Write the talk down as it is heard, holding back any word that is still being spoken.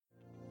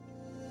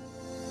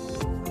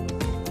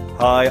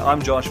Hi,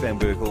 I'm Josh Van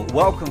Berkel.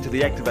 Welcome to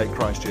the Activate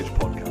Christchurch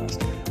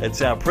podcast.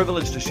 It's our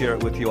privilege to share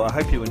it with you. I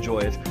hope you enjoy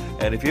it.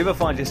 And if you ever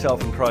find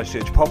yourself in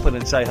Christchurch, pop in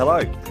and say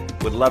hello.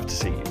 We'd love to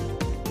see you.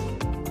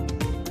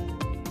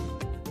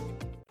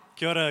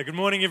 Kia ora. Good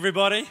morning,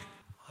 everybody.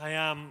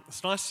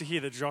 It's nice to hear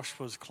that Josh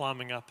was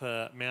climbing up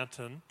a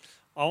mountain.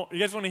 You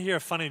guys want to hear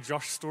a funny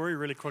Josh story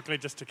really quickly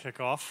just to kick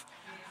off?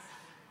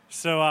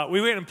 So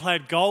we went and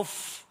played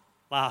golf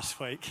last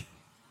week.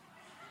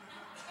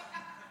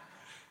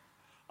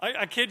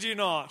 I kid you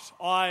not,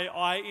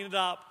 I ended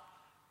up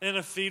in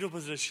a fetal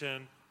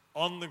position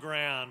on the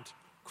ground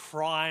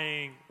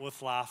crying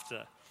with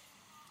laughter.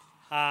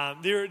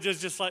 There are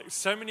just like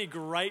so many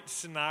great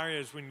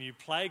scenarios when you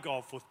play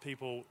golf with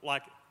people,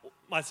 like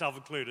myself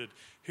included,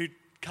 who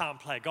can't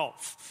play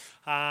golf.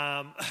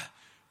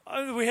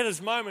 We had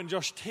this moment,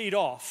 Josh teed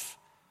off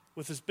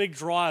with this big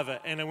driver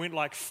and it went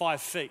like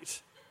 5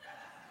 feet.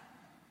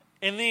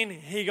 And then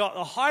he got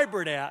the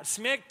hybrid out,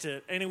 smacked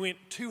it, and it went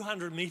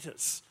 200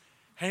 meters.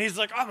 And he's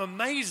like, I'm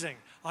amazing.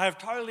 I have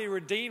totally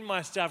redeemed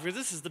myself because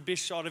this is the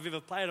best shot I've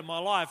ever played in my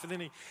life. And then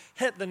he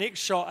hit the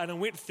next shot and it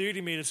went 30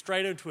 meters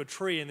straight into a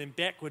tree and then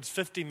backwards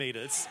 50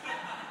 meters.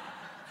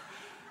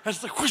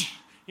 It's like, whoosh,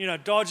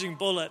 dodging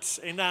bullets.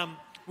 And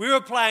we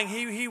were playing,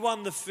 he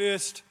won the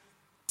first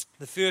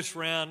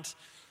round.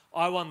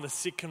 I won the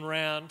second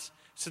round.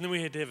 So then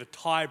we had to have a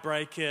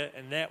tiebreaker,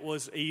 and that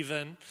was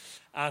even.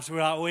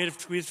 So we have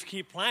to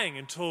keep playing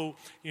until,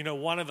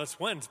 one of us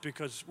wins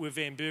because we're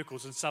Van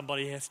Berkels and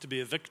somebody has to be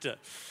a victor.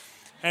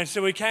 And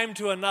so we came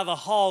to another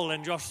hole,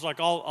 and Josh was like,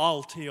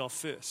 I'll tee off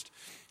first.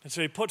 And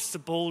so he puts the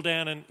ball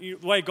down, and the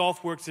way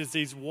golf works is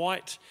these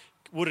white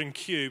wooden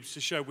cubes to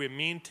show where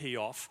men tee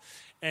off.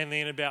 And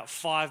then about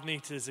 5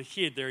 meters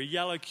ahead, there are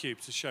yellow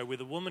cubes to show where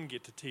the women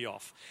get to tee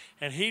off.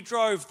 And he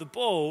drove the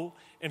ball,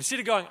 and instead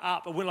of going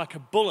up, it went like a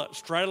bullet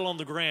straight along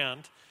the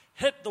ground,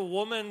 hit the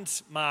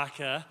woman's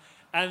marker,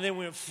 and then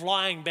went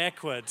flying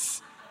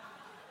backwards.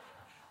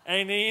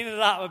 And he ended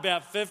up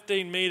about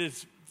 15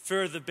 meters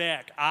further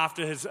back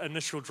after his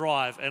initial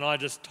drive, and I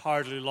just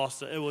totally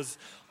lost it. It was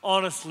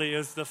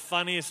the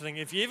funniest thing.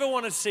 If you ever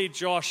want to see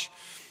Josh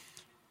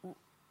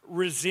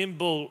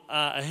resemble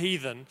a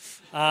heathen,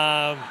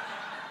 come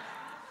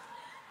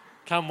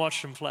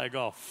watch him play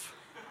golf.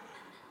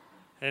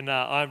 And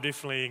I'm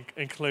definitely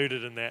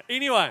included in that.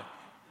 Anyway,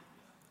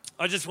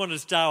 I just wanted to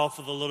start off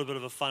with a little bit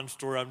of a fun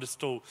story. I'm just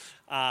still,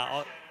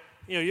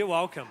 you're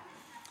welcome.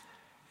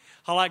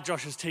 I like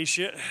Josh's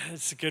t-shirt.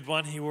 It's a good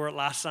one. He wore it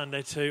last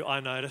Sunday too, I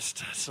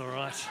noticed. It's all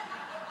right.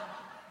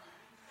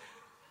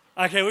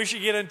 Okay, we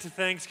should get into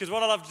things, because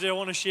what I love to do, I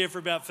want to share for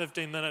about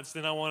 15 minutes,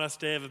 then I want us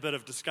to have a bit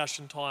of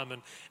discussion time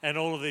and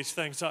all of these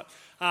things. So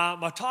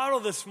my title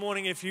this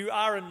morning, if you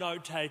are a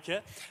note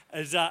taker,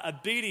 is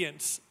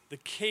Obedience, the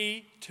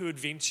Key to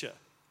Adventure.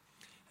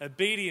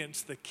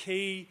 Obedience, the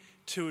Key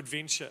to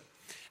Adventure.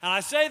 And I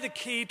say the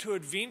key to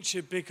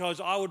adventure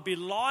because I would be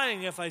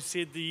lying if I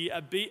said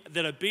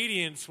that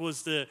obedience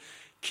was the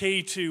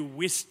key to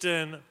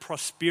Western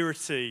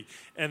prosperity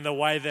in the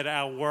way that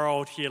our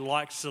world here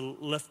likes to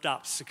lift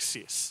up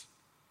success.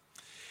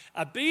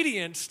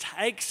 Obedience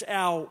takes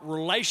our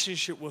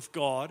relationship with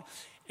God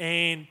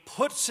and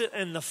puts it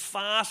in the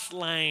fast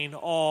lane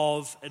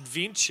of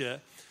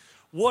adventure.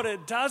 What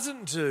it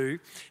doesn't do,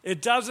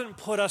 it doesn't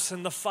put us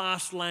in the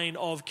fast lane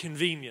of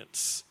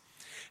convenience.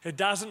 It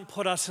doesn't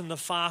put us in the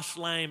fast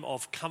lane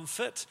of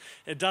comfort.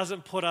 It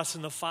doesn't put us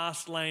in the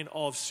fast lane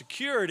of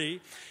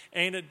security.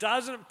 And it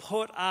doesn't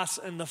put us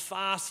in the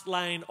fast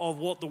lane of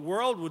what the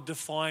world would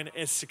define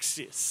as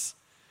success.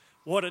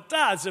 What it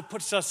does, it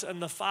puts us in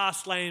the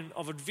fast lane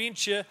of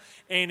adventure.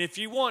 And if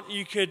you want,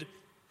 you could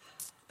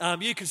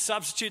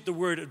substitute the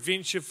word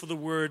adventure for the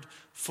word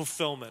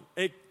fulfillment.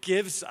 It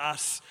gives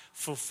us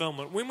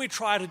fulfillment. When we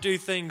try to do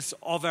things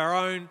of our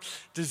own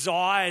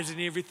desires and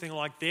everything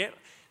like that,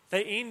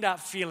 they end up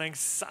feeling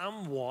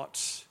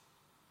somewhat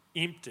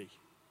empty.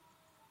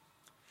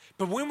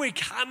 But when we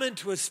come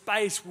into a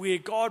space where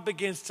God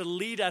begins to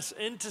lead us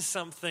into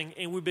something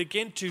and we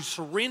begin to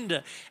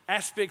surrender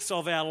aspects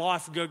of our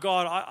life and go,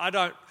 God, I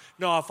don't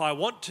know if I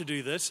want to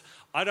do this.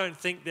 I don't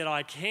think that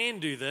I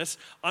can do this.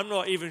 I'm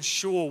not even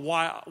sure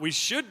why we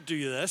should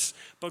do this.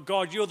 But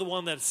God, you're the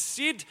one that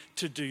said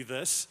to do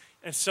this.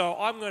 And so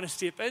I'm going to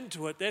step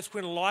into it. That's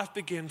when life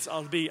begins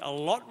to be a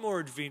lot more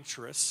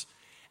adventurous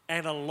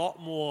and a lot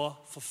more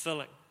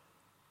fulfilling.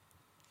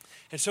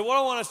 And so what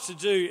I want us to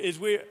do is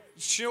we're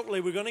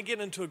going to get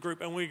into a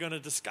group and we're going to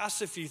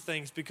discuss a few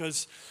things,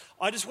 because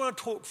I just want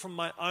to talk from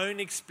my own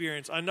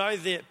experience. I know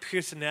that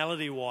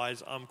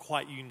personality-wise I'm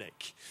quite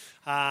unique.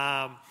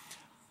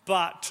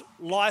 But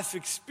life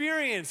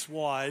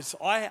experience-wise,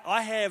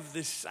 I have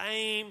the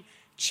same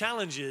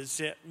challenges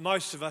that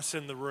most of us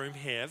in the room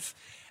have.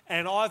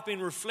 And I've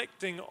been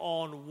reflecting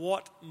on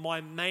what my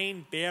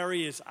main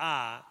barriers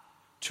are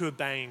to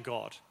obeying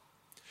God.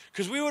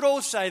 Because we would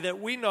all say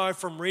that we know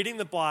from reading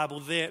the Bible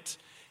that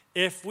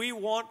if we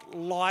want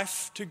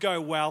life to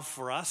go well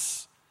for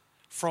us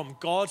from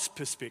God's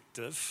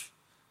perspective,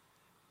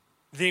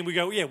 then we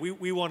go, yeah,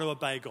 we want to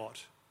obey God.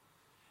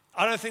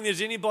 I don't think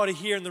there's anybody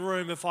here in the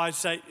room, if I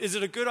say, is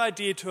it a good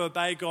idea to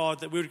obey God,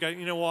 that we would go,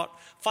 you know what,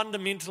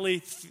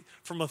 fundamentally,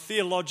 from a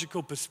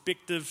theological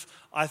perspective,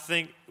 I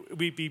think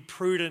we'd be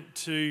prudent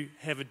to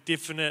have a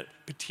definite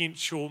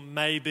potential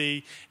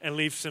maybe and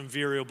leave some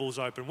variables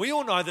open. We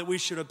all know that we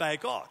should obey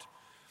God.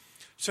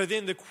 So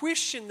then the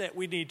question that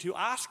we need to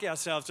ask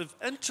ourselves, if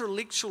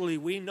intellectually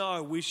we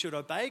know we should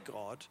obey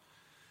God,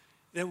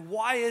 then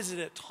why is it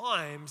at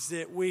times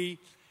that we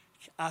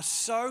are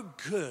so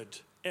good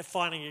at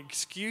finding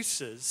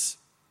excuses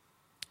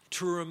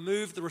to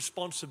remove the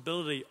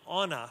responsibility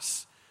on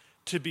us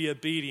to be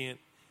obedient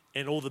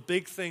in all the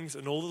big things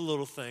and all the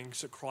little things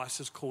that Christ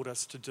has called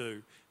us to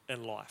do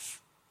in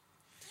life?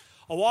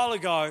 A while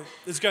ago,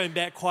 this is going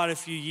back quite a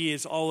few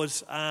years, I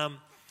was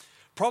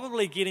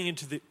probably getting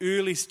into the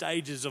early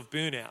stages of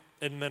burnout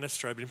in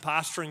ministry. I've been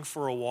pastoring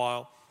for a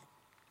while.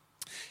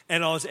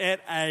 And I was at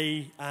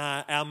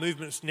our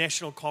movement's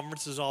national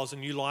conferences. I was a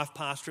New Life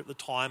pastor at the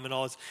time, and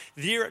I was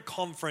there at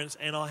conference,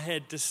 and I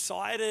had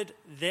decided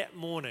that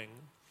morning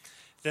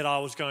that I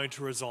was going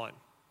to resign.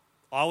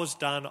 I was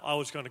done. I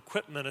was going to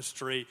quit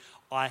ministry.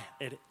 I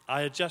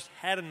had just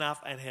had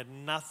enough and had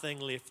nothing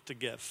left to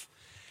give.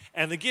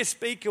 And the guest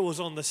speaker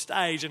was on the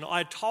stage, and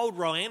I told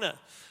Roanna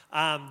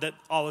that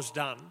I was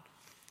done,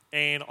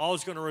 and I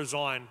was going to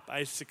resign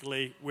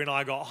basically when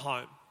I got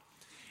home.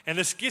 And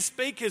this guest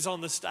speaker's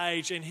on the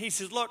stage, and he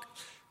says, look,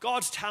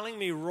 God's telling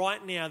me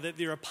right now that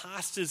there are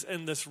pastors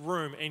in this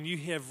room, and you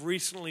have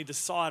recently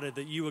decided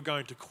that you are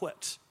going to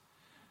quit.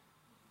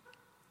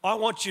 I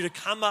want you to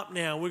come up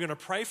now, and we're going to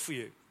pray for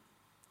you.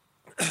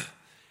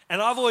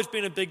 And I've always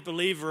been a big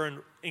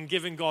believer in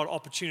giving God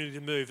opportunity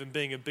to move and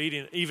being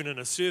obedient, even in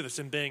a service,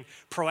 and being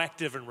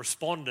proactive and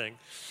responding.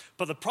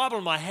 But the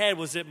problem I had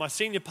was that my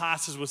senior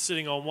pastors were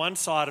sitting on one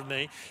side of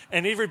me,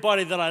 and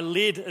everybody that I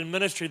led in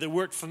ministry that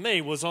worked for me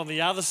was on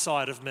the other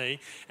side of me,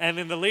 and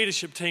then the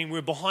leadership team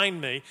were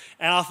behind me.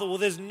 And I thought, well,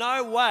 there's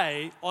no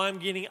way I'm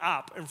getting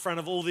up in front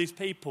of all these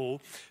people,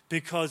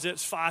 because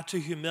it's far too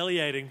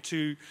humiliating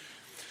to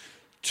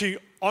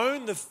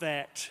own the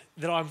fact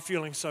that I'm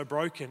feeling so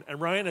broken. And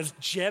Roanna's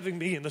jabbing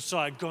me in the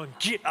side, going,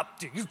 get up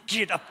there, you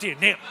get up there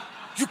now.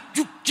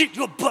 You get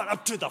your butt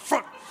up to the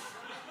front.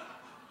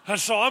 And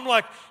so I'm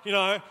like,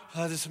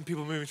 there's some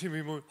people moving to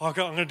me. I'm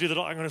going to do that.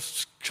 I'm going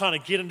to kind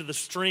of get into the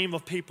stream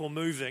of people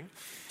moving,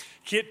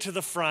 get to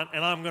the front,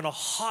 and I'm going to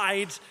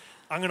hide.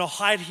 I'm going to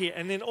hide here.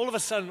 And then all of a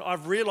sudden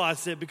I've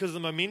realized that because of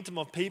the momentum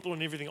of people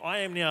and everything, I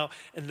am now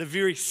in the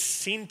very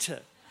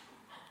center,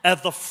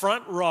 at the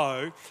front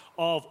row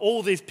of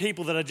all these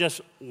people that are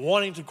just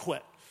wanting to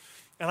quit.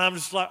 And I'm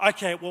just like,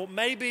 okay, well,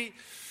 maybe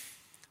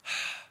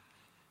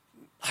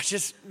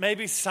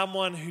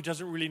someone who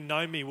doesn't really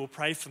know me will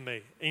pray for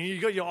me. And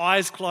you got your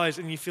eyes closed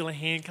and you feel a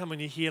hand come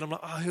on your head. I'm like,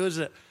 oh, who is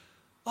it?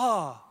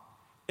 Oh,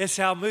 it's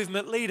our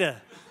movement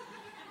leader.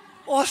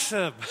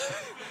 Awesome.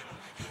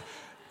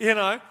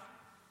 A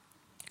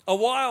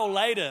while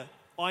later,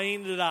 I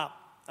ended up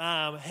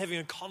having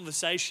a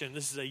conversation.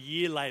 This is a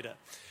year later.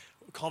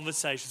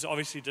 Conversations,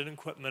 obviously didn't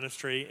quit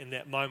ministry in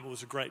that moment. It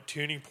was a great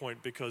turning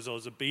point because I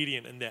was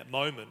obedient in that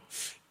moment,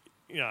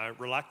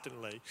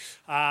 reluctantly.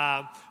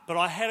 But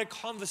I had a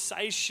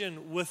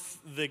conversation with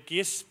the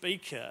guest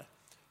speaker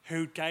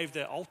who gave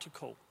that altar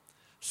call.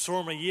 Saw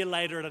him a year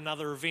later at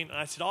another event, and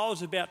I said, I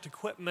was about to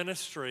quit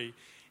ministry,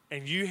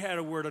 and you had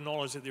a word of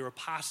knowledge that there were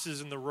pastors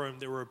in the room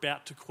that were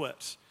about to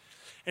quit.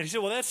 And he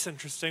said, well, that's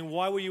interesting.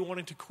 Why were you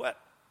wanting to quit?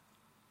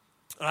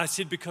 And I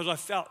said, because I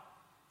felt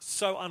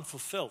so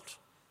unfulfilled.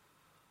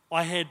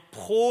 I had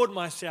poured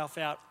myself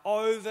out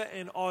over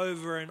and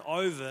over and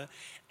over,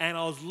 and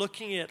I was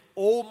looking at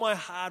all my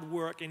hard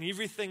work and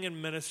everything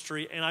in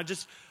ministry, and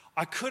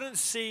I couldn't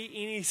see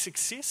any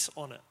success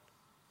on it.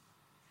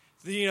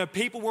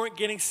 People weren't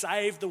getting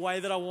saved the way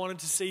that I wanted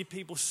to see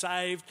people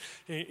saved.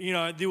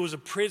 There was a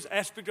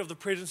aspect of the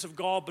presence of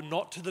God, but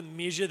not to the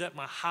measure that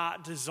my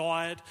heart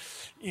desired.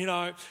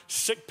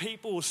 Sick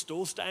people were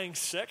still staying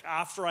sick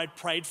after I'd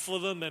prayed for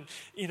them. And,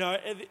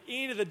 at the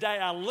end of the day,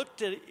 I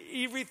looked at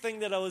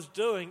everything that I was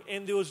doing,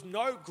 and there was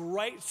no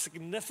great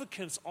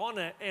significance on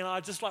it. And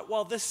I just like,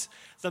 well,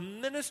 the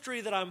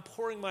ministry that I'm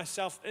pouring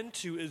myself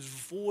into is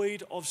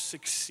void of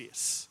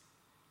success.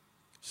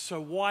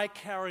 So why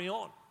carry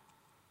on?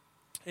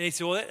 And he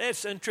said, well,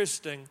 that's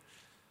interesting.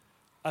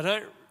 I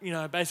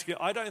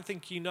don't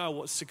think you know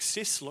what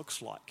success looks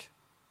like.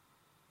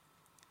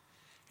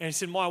 And he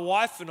said, my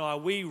wife and I,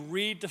 we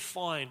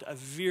redefined a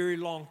very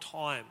long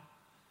time,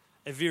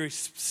 a very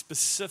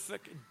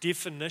specific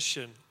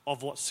definition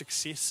of what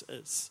success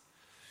is.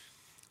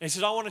 And he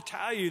said, I want to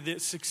tell you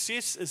that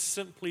success is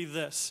simply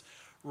this: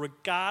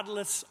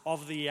 regardless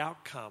of the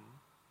outcome,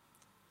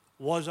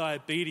 was I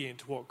obedient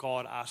to what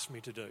God asked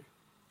me to do?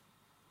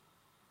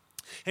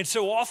 And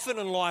so often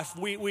in life,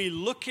 we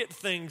look at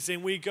things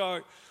and we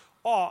go,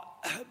 oh,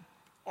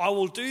 I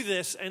will do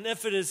this, and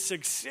if it is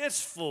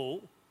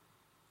successful,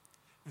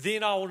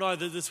 then I will know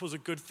that this was a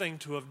good thing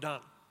to have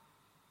done.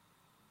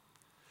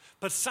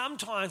 But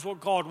sometimes what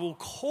God will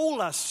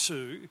call us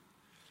to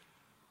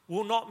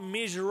will not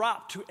measure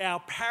up to our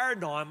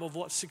paradigm of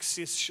what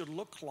success should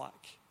look like.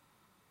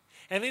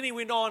 And then he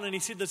went on and he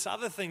said this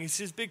other thing. He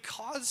says,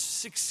 because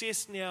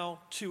success now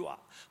to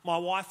my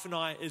wife and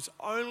I is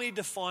only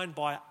defined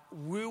by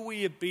were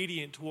we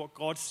obedient to what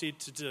God said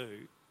to do,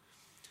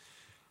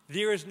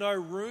 there is no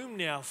room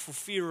now for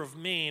fear of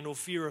man or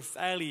fear of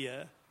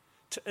failure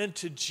to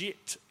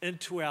interject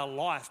into our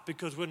life,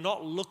 because we're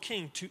not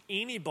looking to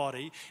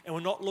anybody and we're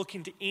not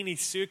looking to any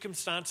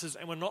circumstances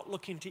and we're not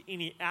looking to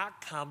any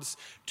outcomes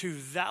to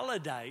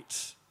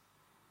validate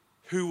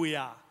who we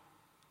are.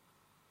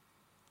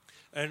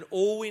 And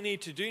all we need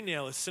to do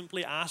now is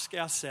simply ask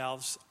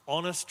ourselves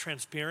honest,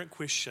 transparent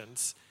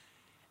questions.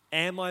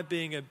 Am I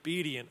being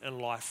obedient in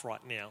life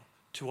right now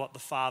to what the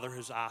Father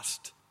has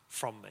asked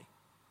from me?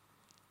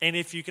 And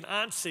if you can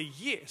answer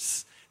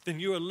yes,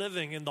 then you are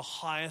living in the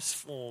highest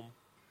form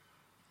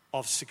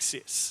of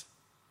success.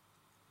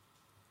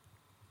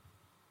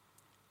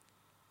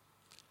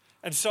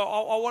 And so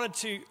I wanted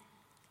to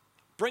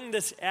bring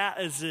this out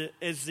as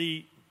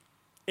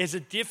a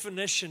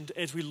definition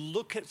as we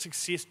look at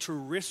success to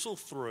wrestle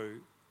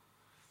through,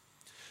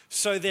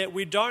 so that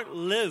we don't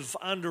live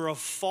under a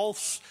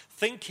false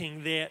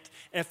thinking that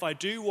if I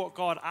do what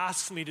God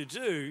asks me to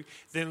do,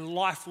 then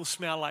life will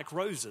smell like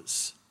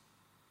roses.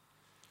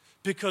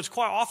 Because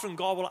quite often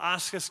God will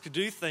ask us to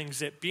do things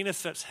that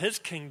benefits His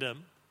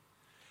kingdom,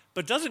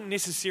 but doesn't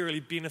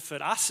necessarily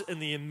benefit us in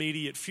the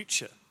immediate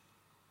future.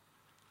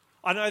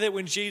 I know that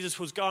when Jesus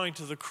was going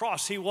to the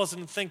cross, He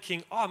wasn't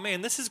thinking, oh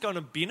man, this is going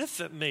to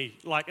benefit me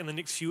like in the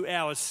next few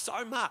hours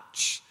so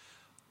much.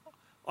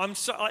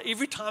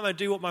 Every time I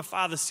do what my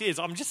Father says,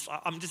 I'm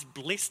just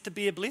blessed to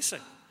be a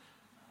blessing.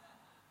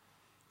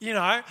 You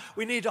know,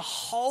 we need to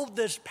hold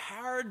this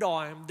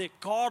paradigm that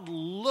God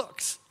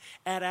looks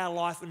at our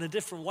life in a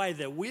different way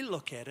that we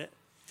look at it,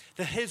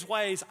 that His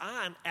ways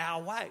aren't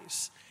our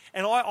ways.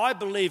 And I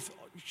believe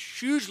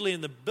hugely in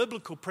the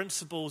biblical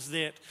principles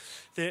that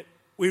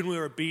when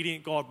we're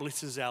obedient, God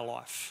blesses our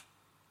life.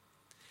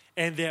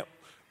 And that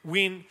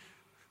when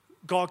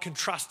God can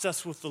trust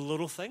us with the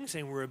little things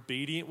and we're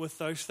obedient with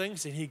those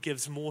things, then He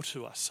gives more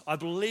to us. I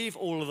believe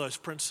all of those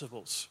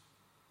principles.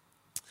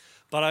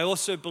 But I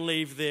also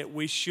believe that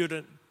we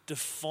shouldn't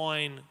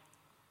define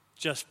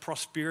just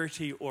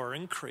prosperity or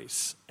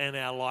increase in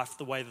our life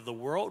the way that the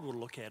world will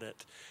look at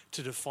it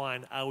to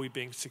define, are we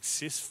being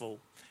successful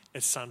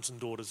as sons and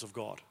daughters of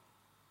God?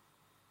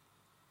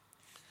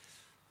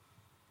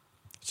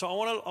 So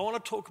I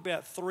want to talk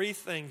about three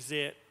things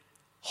that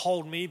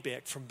hold me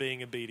back from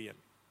being obedient.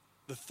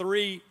 The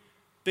three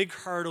big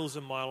hurdles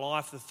in my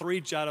life, the three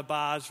judder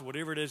bars,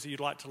 whatever it is that you'd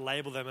like to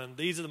label them, and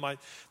these are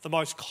the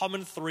most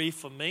common three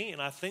for me,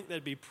 and I think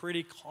they'd be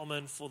pretty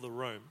common for the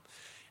room.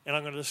 And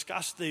I'm going to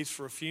discuss these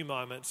for a few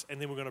moments, and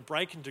then we're going to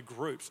break into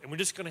groups, and we're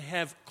just going to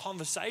have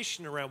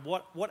conversation around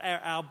what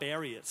are our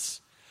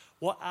barriers,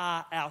 what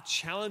are our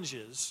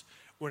challenges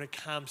when it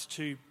comes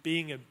to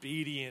being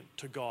obedient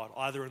to God,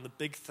 either in the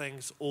big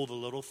things or the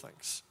little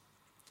things.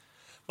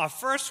 My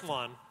first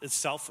one is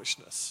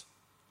selfishness.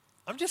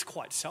 I'm just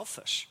quite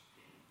selfish.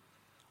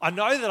 I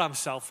know that I'm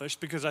selfish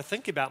because I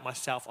think about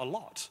myself a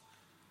lot.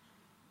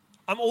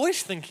 I'm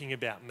always thinking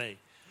about me,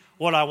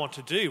 what I want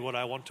to do, what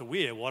I want to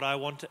wear, what I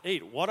want to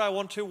eat, what I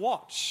want to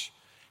watch,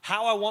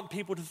 how I want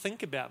people to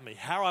think about me,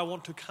 how I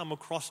want to come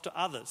across to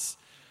others,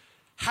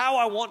 how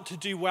I want to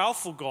do well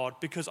for God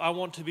because I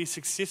want to be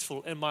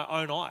successful in my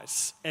own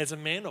eyes as a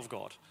man of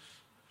God.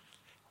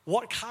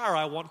 What car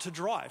I want to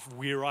drive,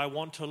 where I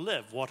want to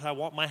live, what I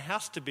want my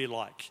house to be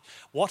like,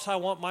 what I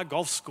want my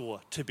golf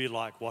score to be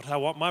like, what I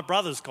want my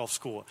brother's golf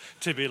score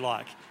to be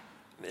like.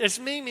 It's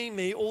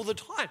me all the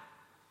time.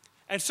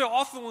 And so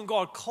often when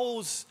God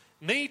calls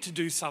me to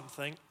do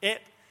something,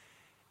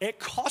 it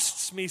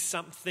costs me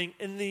something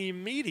in the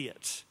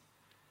immediate.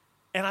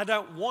 And I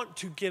don't want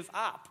to give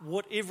up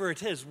whatever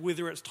it is,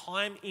 whether it's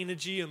time,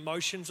 energy,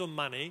 emotions, or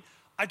money.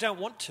 I don't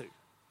want to.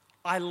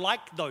 I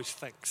like those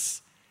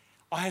things.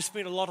 I have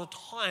spent a lot of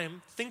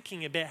time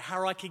thinking about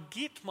how I could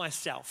get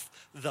myself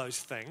those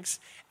things.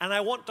 And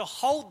I want to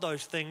hold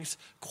those things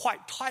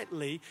quite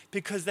tightly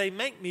because they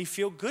make me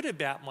feel good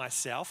about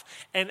myself.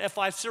 And if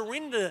I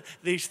surrender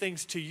these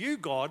things to you,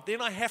 God,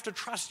 then I have to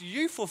trust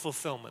you for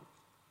fulfillment.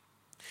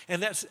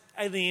 And that's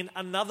then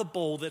another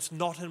ball that's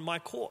not in my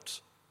court.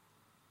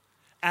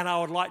 And I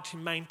would like to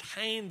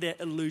maintain that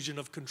illusion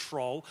of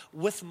control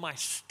with my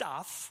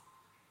stuff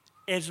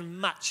as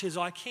much as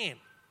I can.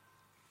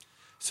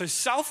 So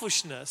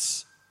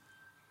selfishness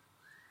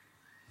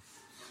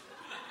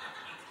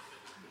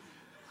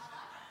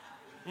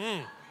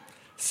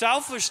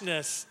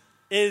selfishness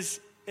is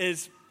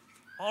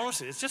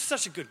honestly, it's just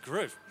such a good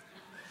group.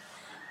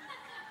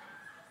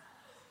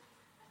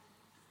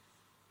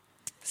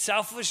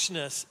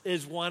 Selfishness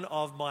is one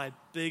of my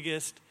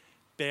biggest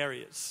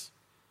barriers.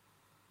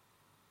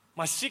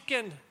 My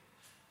second,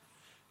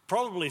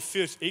 probably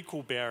first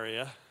equal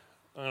barrier,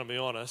 I'm going to be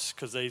honest,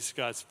 because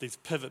these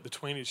pivot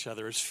between each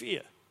other, is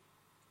fear.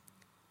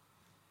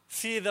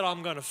 Fear that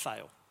I'm going to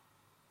fail.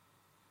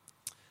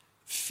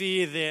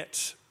 Fear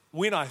that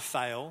when I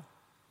fail,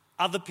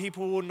 other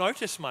people will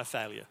notice my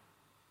failure.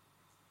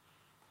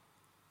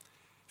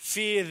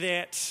 Fear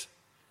that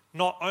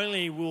not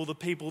only will the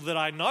people that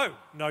I know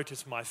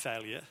notice my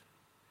failure,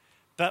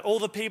 but all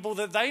the people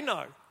that they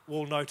know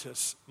will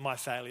notice my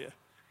failure.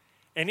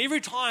 And every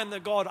time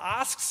that God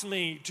asks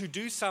me to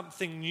do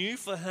something new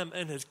for him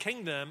in his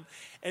kingdom,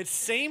 it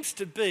seems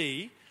to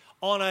be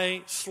on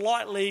a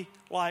slightly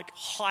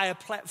higher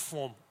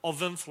platform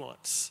of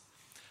influence,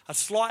 a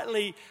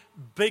slightly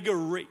bigger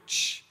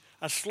reach,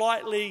 a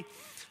slightly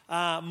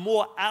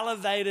more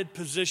elevated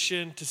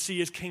position to see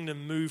his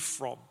kingdom move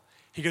from.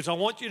 He goes, I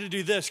want you to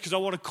do this because I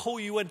want to call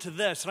you into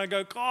this. And I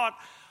go, God,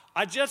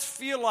 I just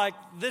feel like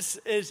this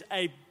is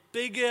a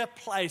bigger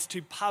place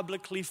to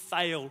publicly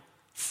fail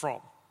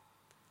from.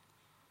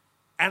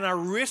 And I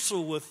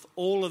wrestle with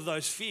all of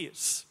those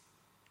fears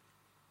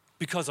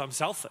because I'm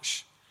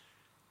selfish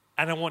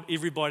and I want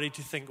everybody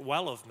to think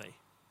well of me.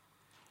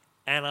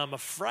 And I'm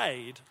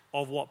afraid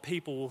of what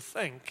people will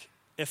think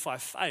if I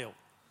fail.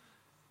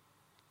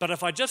 But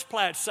if I just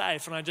play it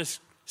safe and I just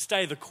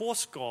stay the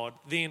course, God,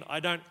 then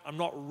I'm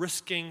not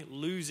risking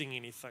losing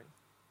anything.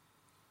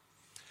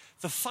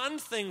 The fun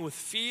thing with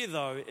fear,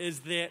 though,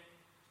 is that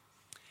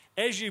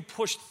as you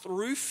push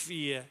through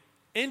fear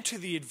into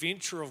the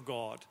adventure of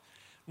God,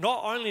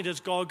 not only does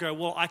God go,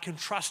 well, I can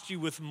trust you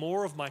with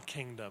more of my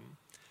kingdom,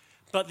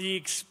 but the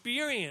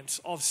experience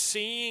of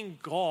seeing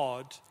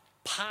God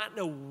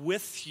partner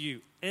with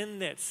you in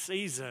that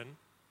season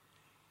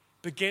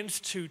begins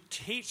to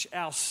teach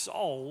our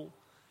soul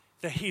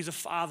that he's a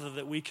father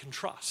that we can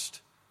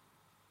trust.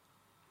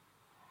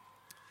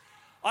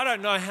 I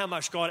don't know how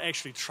much God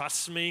actually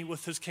trusts me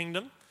with his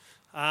kingdom.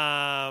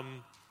 I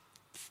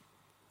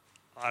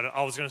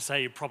was going to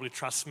say he probably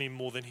trusts me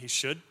more than he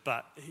should,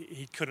 but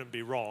he couldn't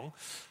be wrong.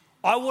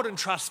 I wouldn't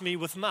trust me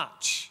with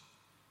much.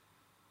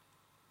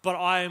 But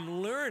I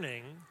am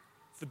learning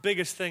the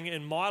biggest thing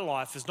in my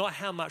life is not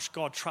how much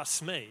God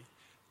trusts me,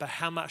 but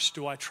how much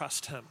do I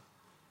trust him?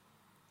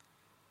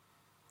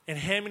 And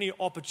how many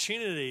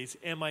opportunities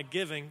am I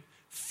giving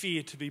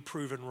fear to be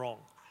proven wrong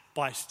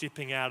by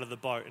stepping out of the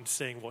boat and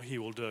seeing what he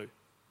will do?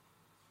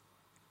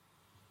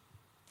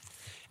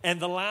 And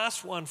the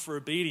last one for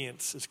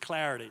obedience is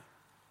clarity,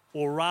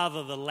 or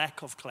rather the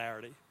lack of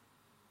clarity.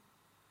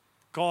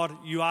 God,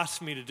 you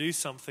asked me to do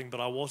something, but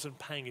I wasn't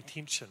paying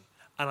attention,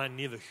 and I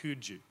never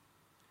heard you.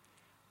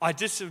 I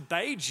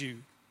disobeyed you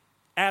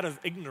out of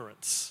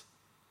ignorance.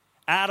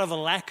 Out of a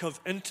lack of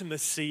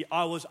intimacy,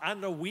 I was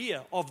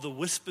unaware of the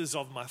whispers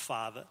of my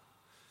Father.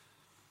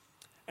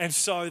 And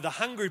so the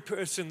hungry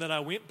person that I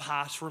went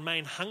past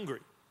remained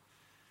hungry.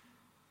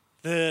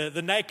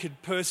 The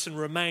naked person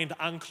remained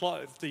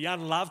unclothed. The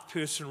unloved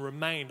person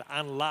remained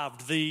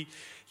unloved. The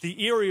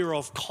area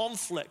of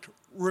conflict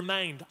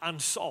remained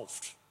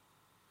unsolved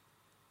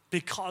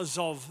because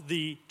of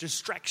the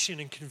distraction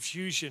and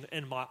confusion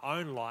in my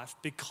own life.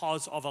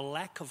 Because of a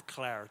lack of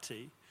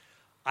clarity,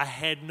 I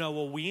had no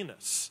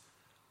awareness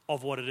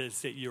of what it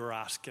is that you're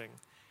asking.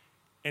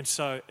 And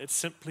so it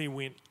simply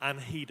went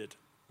unheeded,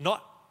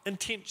 not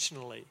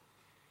intentionally,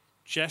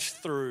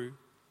 just through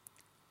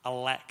a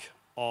lack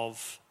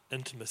of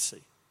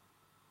intimacy.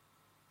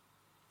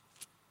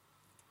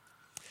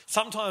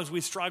 Sometimes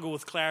we struggle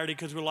with clarity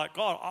because we're like,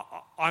 God,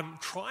 I'm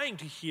trying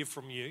to hear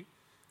from you.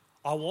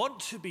 I want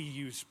to be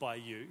used by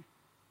you,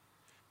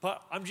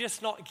 but I'm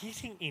just not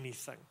getting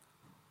anything.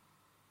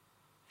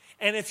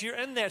 And if you're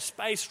in that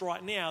space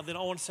right now, then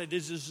I want to say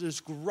there's this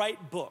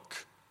great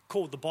book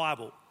called the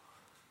Bible.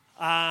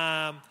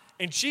 And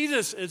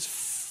Jesus is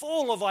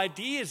full of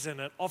ideas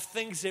in it of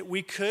things that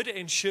we could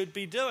and should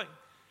be doing.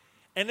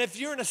 And if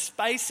you're in a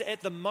space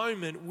at the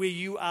moment where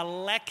you are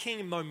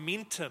lacking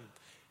momentum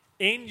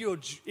in your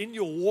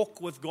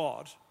walk with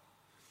God,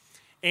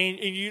 and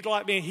you're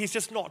like, man, he's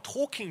just not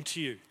talking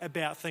to you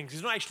about things.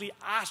 He's not actually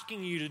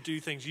asking you to do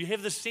things. You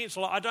have this sense,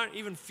 like, I don't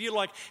even feel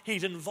like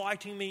he's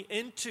inviting me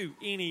into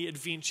any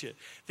adventure.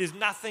 There's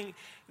nothing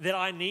that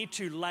I need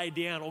to lay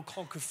down or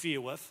conquer fear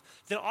with.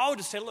 Then I would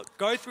just say, look,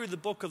 go through the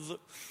book of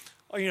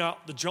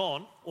the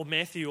John or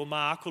Matthew or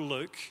Mark or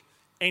Luke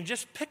and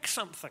just pick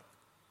something.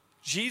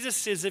 Jesus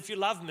says, if you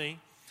love me,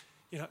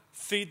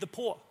 feed the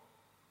poor.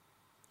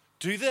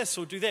 Do this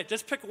or do that.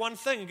 Just pick one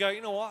thing and go,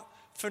 you know what?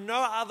 For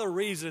no other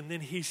reason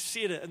than he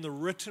said it in the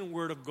written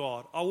word of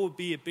God. I will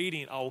be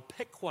obedient. I will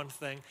pick one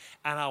thing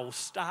and I will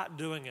start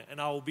doing it. And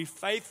I will be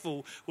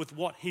faithful with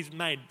what he's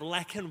made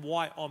black and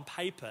white on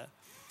paper.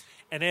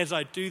 And as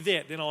I do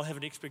that, then I'll have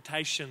an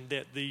expectation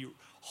that the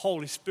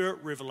Holy Spirit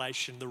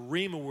revelation, the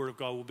Rhema word of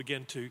God, will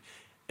begin to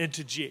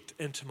interject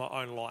into my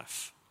own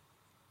life.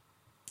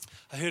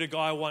 I heard a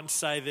guy once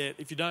say that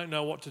if you don't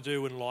know what to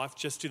do in life,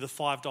 just do the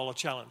 $5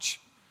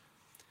 challenge.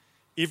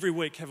 Every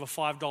week have a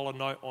 $5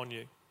 note on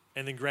you.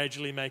 And then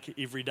gradually make it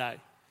every day.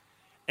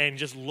 And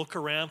just look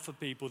around for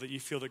people that you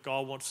feel that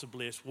God wants to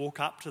bless. Walk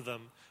up to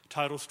them,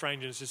 total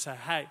strangers, just say,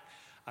 hey,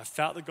 I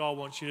felt that God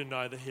wants you to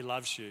know that he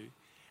loves you.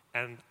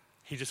 And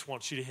he just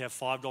wants you to have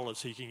 $5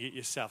 so you can get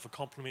yourself a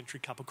complimentary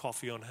cup of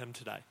coffee on him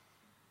today.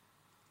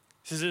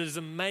 He says it is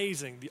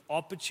amazing the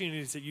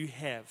opportunities that you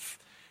have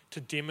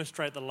to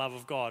demonstrate the love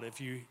of God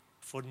if you,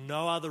 for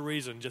no other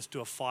reason, just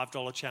do a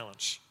 $5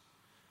 challenge.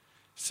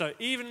 So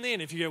even then,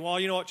 if you go, well,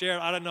 you know what,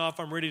 Jared, I don't know if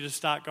I'm ready to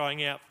start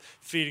going out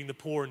feeding the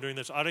poor and doing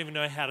this. I don't even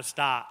know how to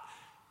start.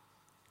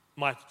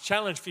 My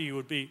challenge for you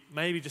would be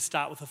maybe to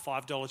start with a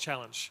 $5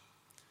 challenge.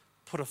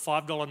 Put a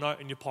 $5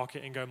 note in your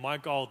pocket and go, my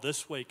goal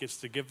this week is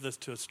to give this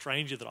to a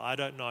stranger that I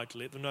don't know, to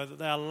let them know that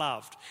they are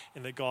loved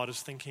and that God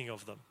is thinking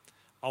of them.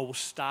 I will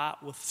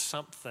start with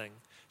something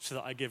so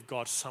that I give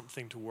God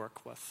something to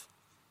work with.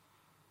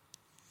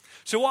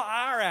 So what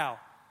are our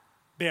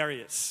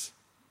barriers?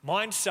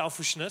 Mine's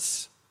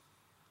selfishness,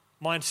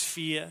 mine's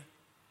fear,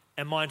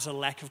 and mine's a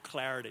lack of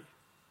clarity.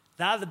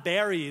 They are the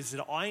barriers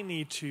that I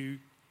need to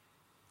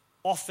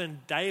often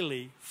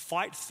daily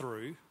fight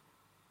through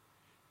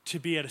to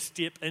be able to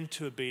step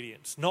into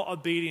obedience. Not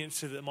obedience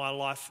so that my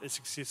life is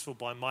successful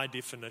by my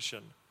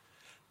definition,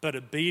 but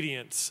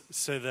obedience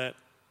so that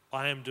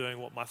I am doing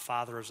what my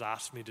Father has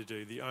asked me to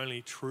do, the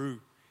only true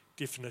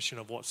definition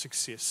of what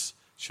success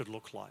should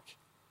look like.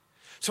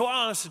 So what I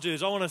want us to do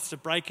is I want us to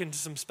break into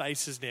some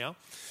spaces now.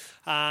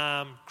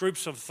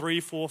 Groups of 3,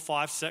 4,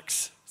 5,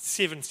 6.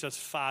 7's just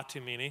far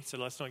too many, so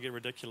let's not get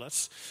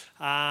ridiculous.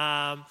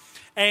 And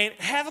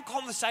have a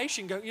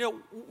conversation. Go,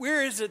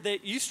 where is it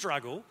that you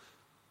struggle?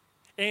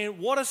 And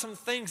what are some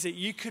things that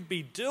you could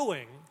be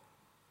doing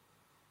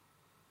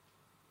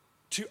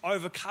to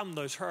overcome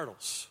those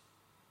hurdles?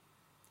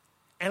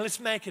 And let's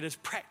make it as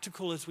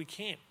practical as we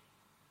can.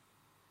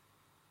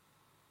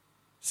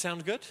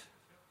 Sound good?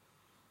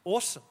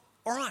 Awesome.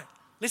 All right,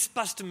 let's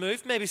bust a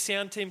move. Maybe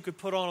sound team could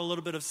put on a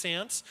little bit of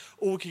sounds,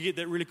 or we could get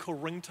that really cool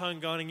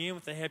ringtone going again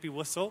with the happy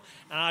whistle.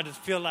 And I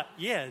just feel like,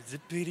 yeah,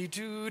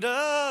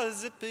 zippity-doo-dah,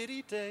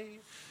 zippity-day.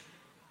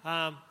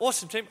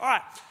 Awesome, team. All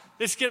right,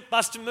 let's get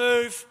bust a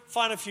move,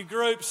 find a few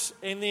groups,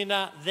 and then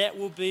that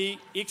will be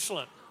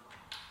excellent.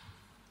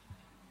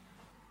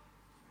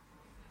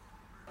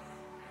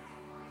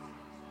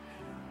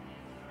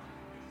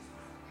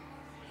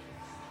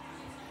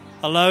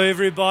 Hello,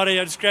 everybody.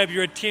 I'll just grab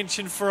your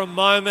attention for a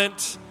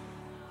moment.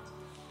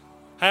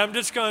 Hey, I'm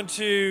just going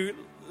to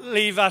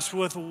leave us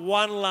with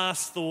one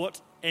last thought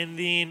and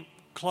then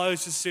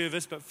close the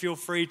service, but feel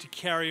free to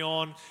carry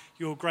on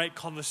your great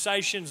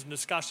conversations and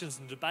discussions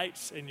and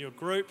debates in your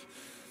group.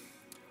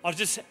 I'll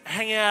just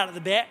hang out at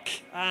the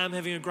back,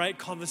 having a great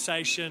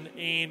conversation,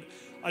 and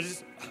I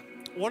just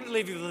wanted to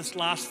leave you with this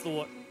last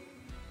thought.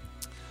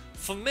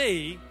 For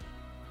me,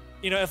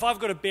 if I've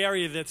got a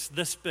barrier that's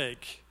this big,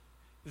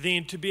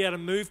 then to be able to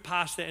move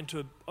past that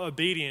into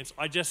obedience,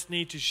 I just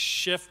need to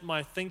shift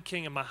my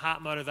thinking and my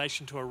heart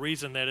motivation to a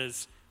reason that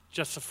is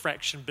just a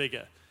fraction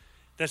bigger.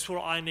 That's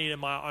what I need in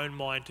my own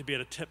mind to be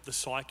able to tip the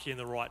psyche in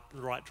the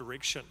right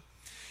direction.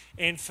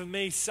 And for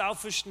me,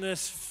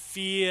 selfishness,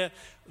 fear,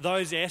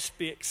 those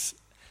aspects,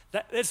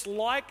 it's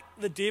like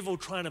the devil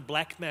trying to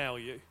blackmail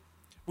you.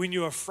 When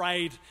you're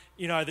afraid,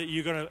 that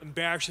you're going to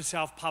embarrass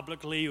yourself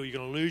publicly or you're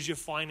going to lose your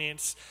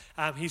finance,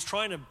 he's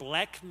trying to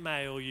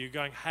blackmail you,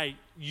 going, hey,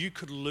 you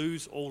could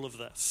lose all of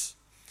this.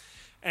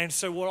 And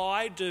so what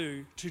I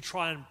do to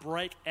try and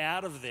break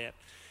out of that,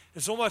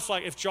 it's almost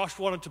like if Josh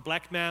wanted to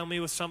blackmail me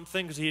with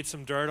something because he had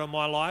some dirt on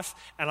my life,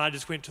 and I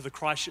just went to the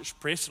Christchurch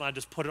Press and I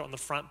just put it on the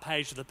front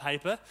page of the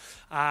paper.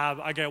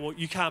 I go, well,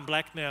 you can't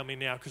blackmail me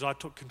now because I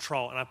took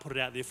control and I put it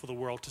out there for the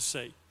world to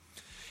see.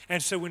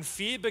 And so when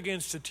fear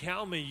begins to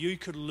tell me you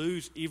could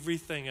lose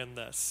everything in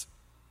this,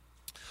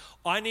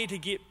 I need to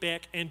get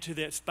back into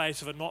that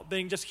space of it not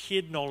being just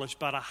head knowledge,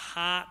 but a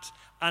heart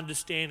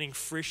understanding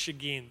fresh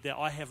again that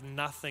I have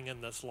nothing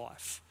in this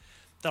life,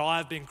 that I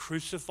have been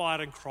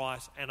crucified in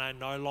Christ and I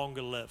no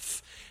longer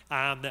live,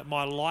 that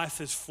my life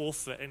is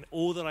forfeit and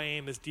all that I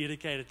am is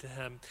dedicated to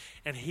Him,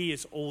 and He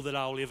is all that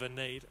I'll ever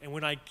need. And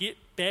when I get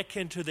back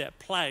into that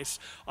place,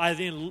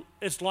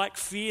 it's like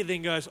fear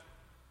then goes,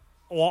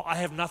 or I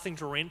have nothing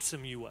to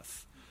ransom you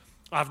with.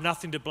 I have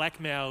nothing to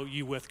blackmail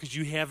you with because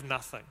you have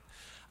nothing.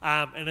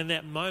 And in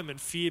that moment,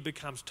 fear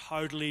becomes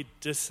totally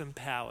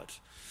disempowered.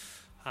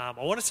 I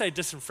want to say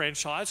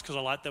disenfranchised because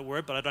I like that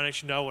word, but I don't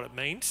actually know what it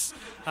means.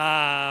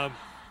 I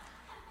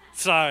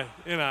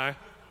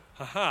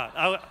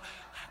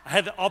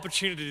had the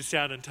opportunity to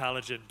sound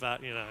intelligent, but,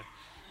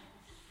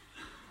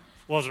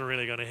 wasn't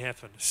really going to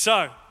happen.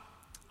 So,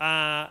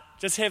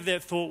 just have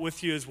that thought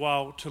with you as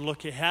well to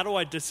look at how do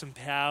I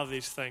disempower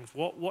these things?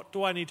 What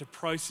do I need to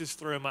process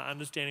through in my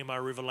understanding, my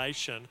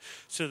revelation,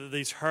 so that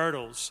these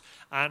hurdles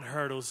aren't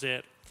hurdles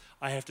that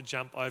I have to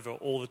jump over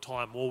all the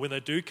time? Or when they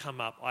do come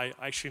up, I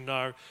actually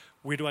know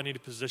where do I need to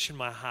position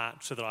my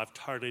heart so that I've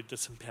totally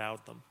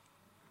disempowered them.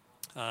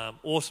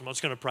 Awesome. I'm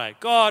just going to pray.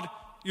 God,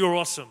 you're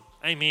awesome.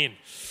 Amen.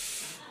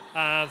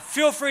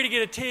 Feel free to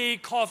get a tea,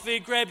 coffee,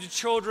 grab your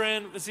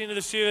children at the end of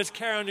the service,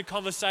 carry on your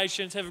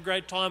conversations, have a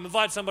great time,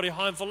 invite somebody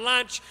home for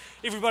lunch.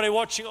 Everybody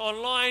watching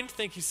online,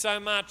 thank you so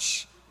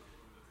much.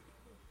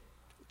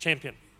 Champion.